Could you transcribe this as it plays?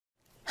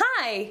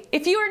Hi!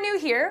 If you are new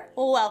here,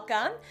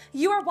 welcome.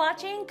 You are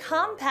watching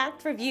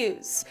Compact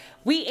Reviews.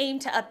 We aim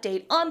to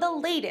update on the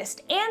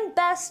latest and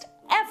best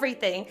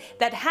everything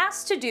that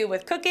has to do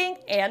with cooking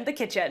and the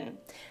kitchen.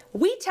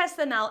 We test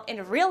them out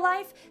in real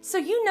life so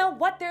you know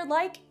what they're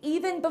like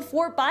even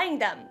before buying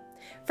them.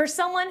 For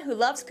someone who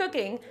loves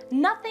cooking,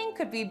 nothing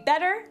could be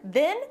better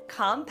than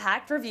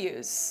Compact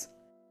Reviews.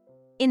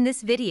 In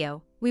this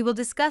video, we will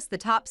discuss the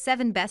top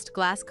 7 best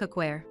glass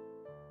cookware.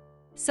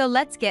 So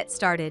let's get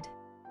started.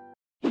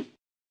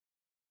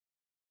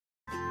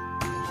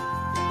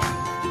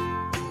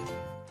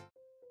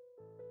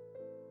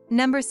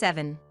 Number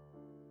 7.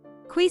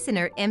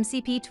 Cuisinart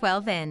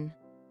MCP12N.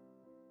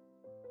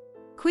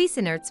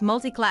 Cuisinart's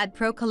Multiclad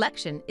Pro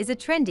collection is a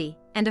trendy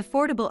and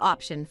affordable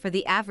option for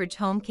the average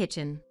home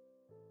kitchen.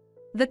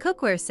 The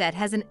cookware set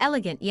has an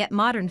elegant yet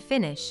modern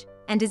finish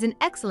and is an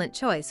excellent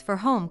choice for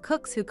home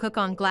cooks who cook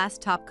on glass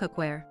top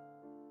cookware.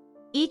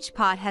 Each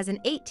pot has an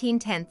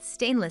 18/10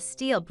 stainless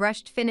steel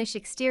brushed finish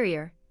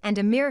exterior and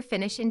a mirror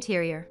finish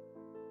interior.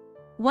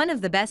 One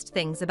of the best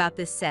things about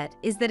this set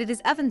is that it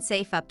is oven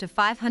safe up to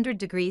 500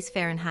 degrees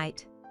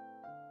Fahrenheit.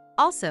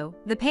 Also,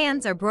 the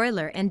pans are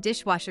broiler and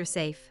dishwasher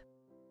safe.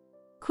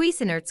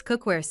 Cuisinart's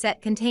cookware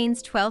set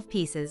contains 12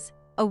 pieces,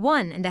 a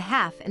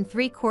 1½ and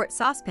 3-quart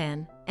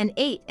saucepan, an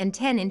 8 and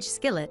 10-inch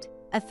skillet,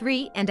 a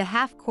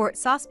 3½ quart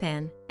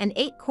saucepan, an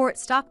 8-quart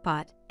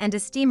stockpot, and a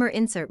steamer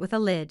insert with a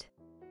lid.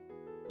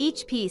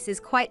 Each piece is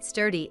quite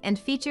sturdy and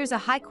features a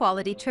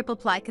high-quality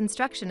triple-ply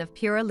construction of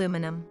pure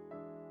aluminum.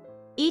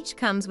 Each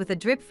comes with a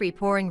drip-free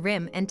pouring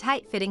rim and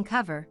tight-fitting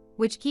cover,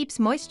 which keeps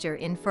moisture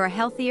in for a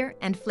healthier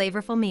and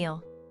flavorful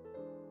meal.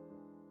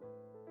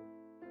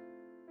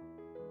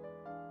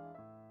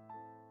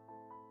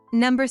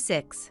 Number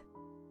 6.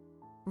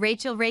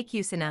 Rachael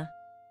Cucina.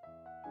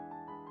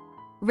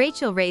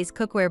 Rachael Ray's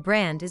cookware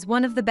brand is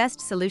one of the best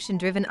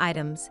solution-driven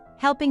items,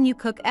 helping you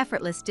cook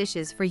effortless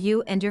dishes for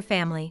you and your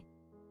family.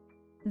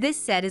 This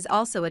set is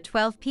also a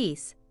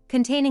 12-piece,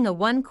 containing a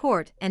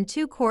 1-quart and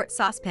 2-quart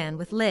saucepan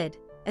with lid,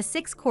 a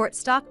 6-quart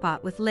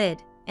stockpot with lid,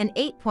 an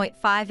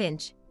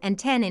 8.5-inch and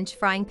 10-inch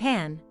frying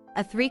pan,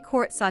 a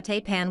 3-quart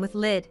sauté pan with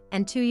lid,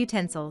 and 2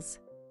 utensils.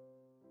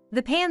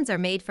 The pans are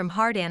made from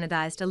hard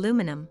anodized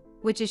aluminum,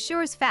 which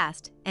assures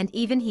fast and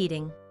even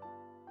heating.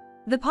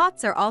 The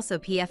pots are also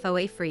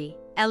PFOA-free,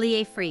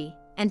 LEA-free,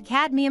 and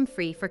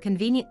cadmium-free for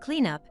convenient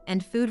cleanup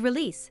and food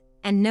release,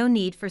 and no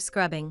need for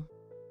scrubbing.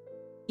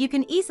 You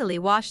can easily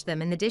wash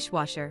them in the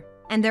dishwasher,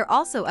 and they're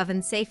also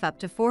oven safe up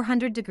to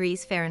 400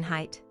 degrees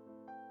Fahrenheit.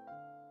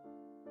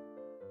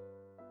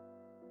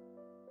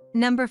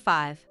 Number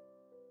 5.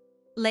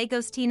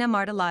 Lagostina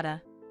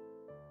Martellata.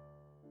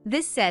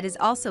 This set is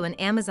also an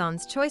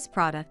Amazon's Choice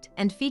product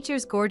and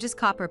features gorgeous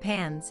copper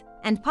pans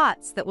and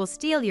pots that will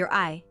steal your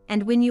eye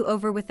and win you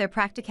over with their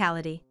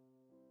practicality.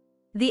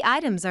 The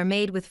items are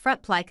made with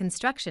front-ply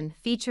construction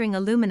featuring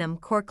aluminum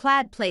core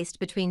clad placed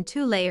between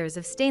 2 layers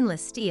of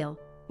stainless steel,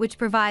 which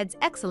provides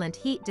excellent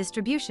heat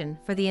distribution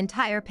for the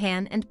entire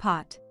pan and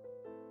pot.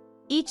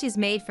 Each is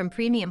made from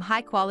premium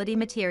high-quality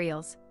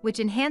materials, which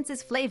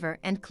enhances flavor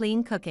and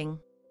clean cooking.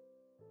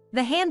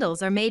 The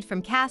handles are made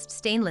from cast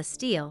stainless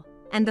steel,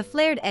 and the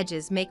flared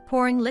edges make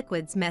pouring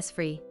liquids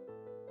mess-free.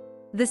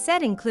 The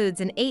set includes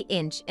an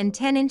 8-inch and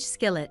 10-inch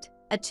skillet,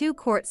 a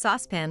 2-quart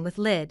saucepan with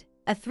lid,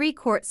 a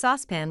 3-quart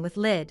saucepan with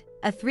lid,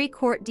 a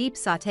 3-quart deep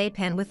sauté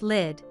pan with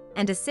lid,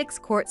 and a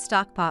 6-quart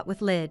stockpot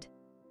with lid.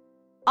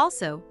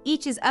 Also,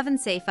 each is oven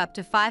safe up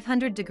to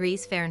 500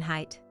 degrees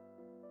Fahrenheit.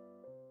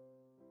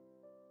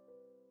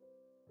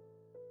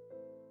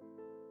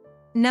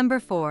 Number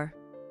 4.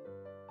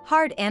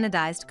 Hard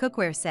anodized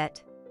cookware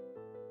set.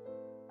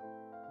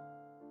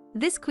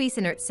 This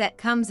Cuisinart set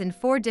comes in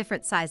 4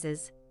 different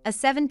sizes, a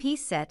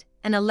 7-piece set,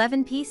 an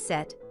 11-piece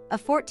set, a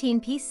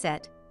 14-piece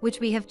set, which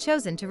we have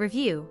chosen to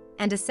review,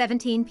 and a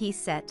 17-piece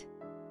set.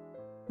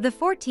 The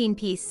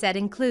 14-piece set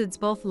includes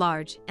both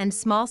large and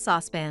small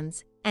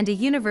saucepans, and a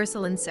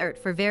universal insert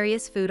for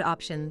various food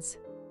options.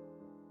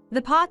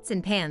 The pots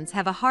and pans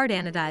have a hard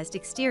anodized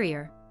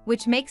exterior,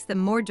 which makes them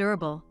more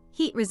durable,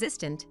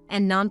 heat-resistant,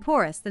 and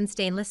non-porous than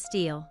stainless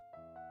steel.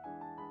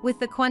 With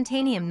the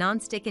Quantanium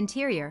nonstick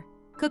interior,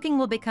 cooking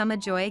will become a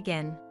joy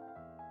again.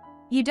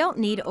 You don't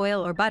need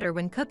oil or butter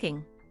when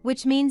cooking,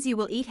 which means you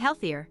will eat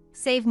healthier,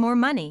 save more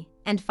money,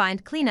 and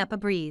find cleanup a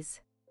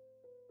breeze.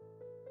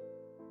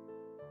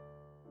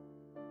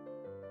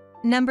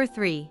 Number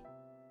 3.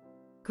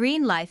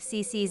 GreenLife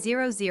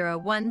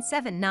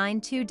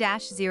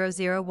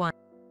CC001792-001.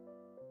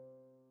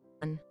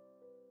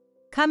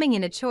 Coming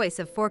in a choice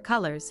of 4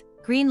 colors,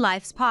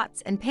 GreenLife's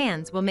pots and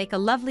pans will make a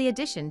lovely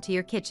addition to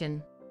your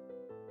kitchen.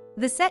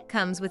 The set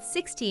comes with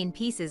 16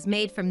 pieces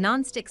made from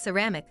non-stick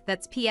ceramic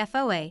that's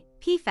PFOA,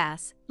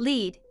 PFAS,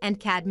 lead, and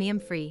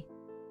cadmium-free.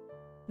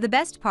 The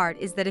best part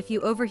is that if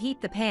you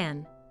overheat the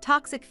pan,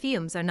 toxic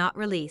fumes are not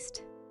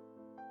released.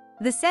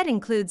 The set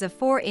includes a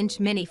 4-inch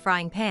mini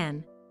frying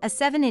pan, a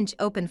 7-inch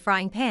open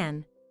frying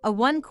pan, a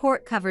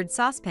 1-quart covered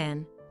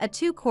saucepan, a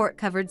 2-quart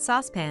covered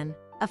saucepan,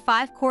 a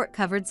 5-quart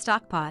covered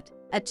stockpot,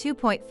 a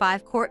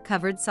 2.5-quart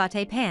covered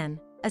sauté pan,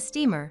 a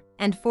steamer,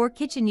 and 4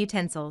 kitchen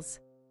utensils.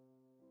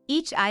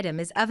 Each item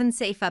is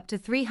oven-safe up to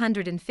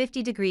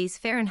 350 degrees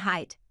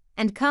Fahrenheit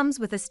and comes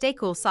with a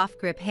Staycool soft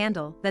grip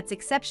handle that's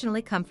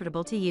exceptionally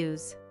comfortable to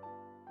use.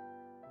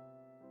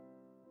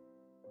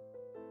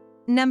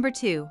 Number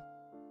 2.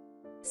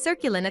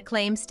 Circulon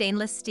Acclaim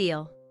Stainless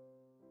Steel.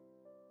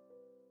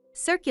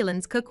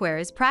 Circulon's cookware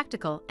is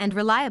practical and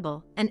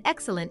reliable, an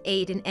excellent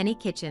aid in any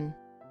kitchen.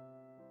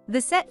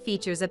 The set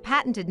features a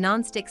patented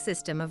non-stick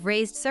system of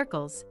raised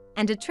circles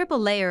and a triple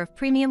layer of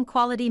premium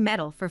quality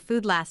metal for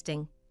food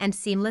lasting and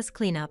seamless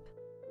cleanup.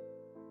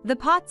 The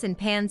pots and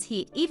pans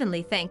heat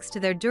evenly thanks to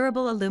their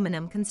durable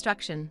aluminum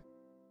construction.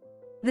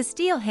 The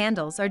steel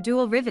handles are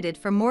dual riveted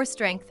for more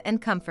strength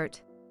and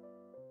comfort.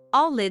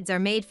 All lids are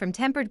made from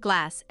tempered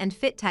glass and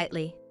fit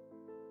tightly.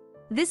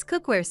 This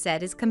cookware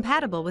set is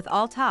compatible with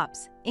all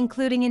tops,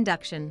 including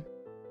induction.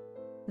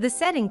 The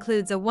set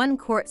includes a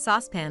 1-quart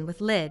saucepan with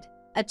lid,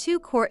 a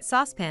 2-quart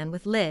saucepan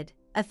with lid,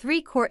 a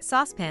 3-quart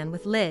saucepan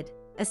with lid,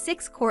 a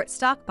 6-quart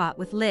stockpot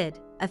with lid,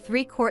 a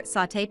 3-quart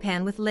sauté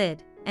pan with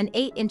lid, an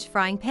 8-inch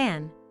frying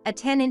pan, a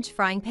 10-inch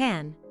frying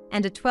pan,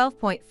 and a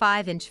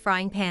 12.5-inch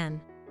frying pan.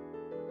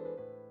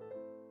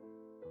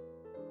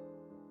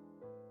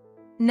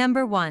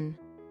 Number 1.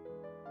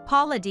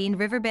 Paula Deen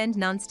Riverbend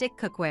Nonstick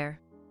Cookware.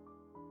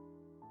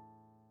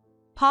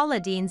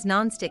 Paula Deen's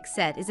nonstick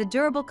set is a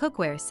durable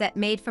cookware set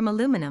made from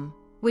aluminum,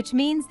 which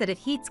means that it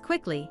heats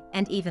quickly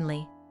and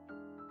evenly.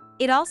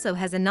 It also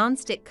has a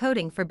non-stick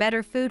coating for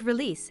better food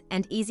release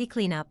and easy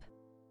cleanup.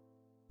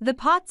 The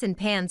pots and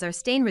pans are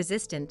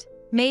stain-resistant,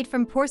 made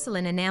from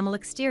porcelain enamel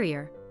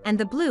exterior, and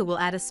the blue will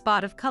add a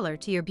spot of color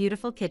to your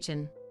beautiful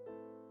kitchen.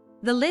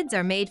 The lids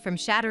are made from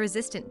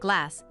shatter-resistant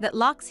glass that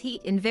locks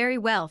heat in very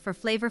well for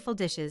flavorful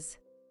dishes.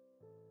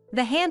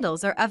 The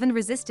handles are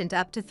oven-resistant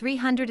up to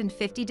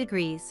 350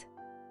 degrees.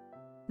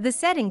 The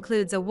set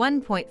includes a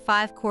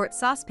 1.5-quart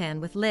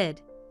saucepan with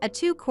lid, a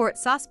 2-quart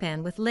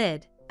saucepan with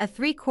lid, a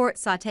 3-quart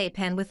sauté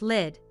pan with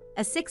lid,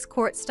 a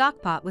 6-quart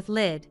stockpot with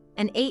lid,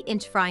 an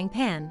 8-inch frying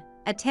pan,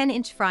 a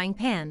 10-inch frying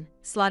pan,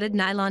 slotted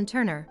nylon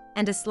turner,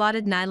 and a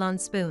slotted nylon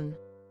spoon.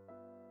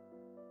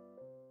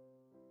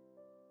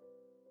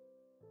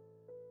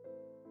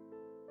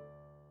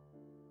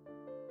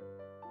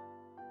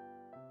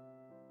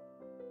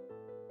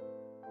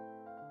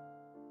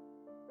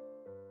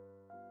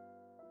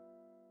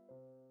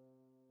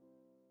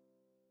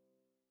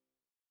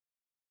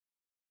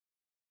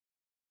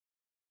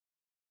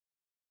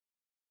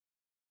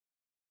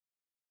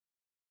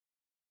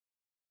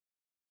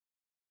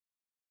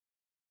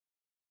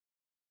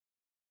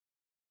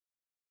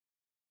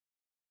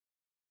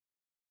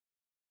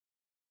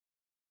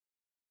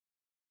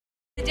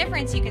 The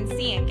difference you can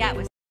see and get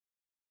with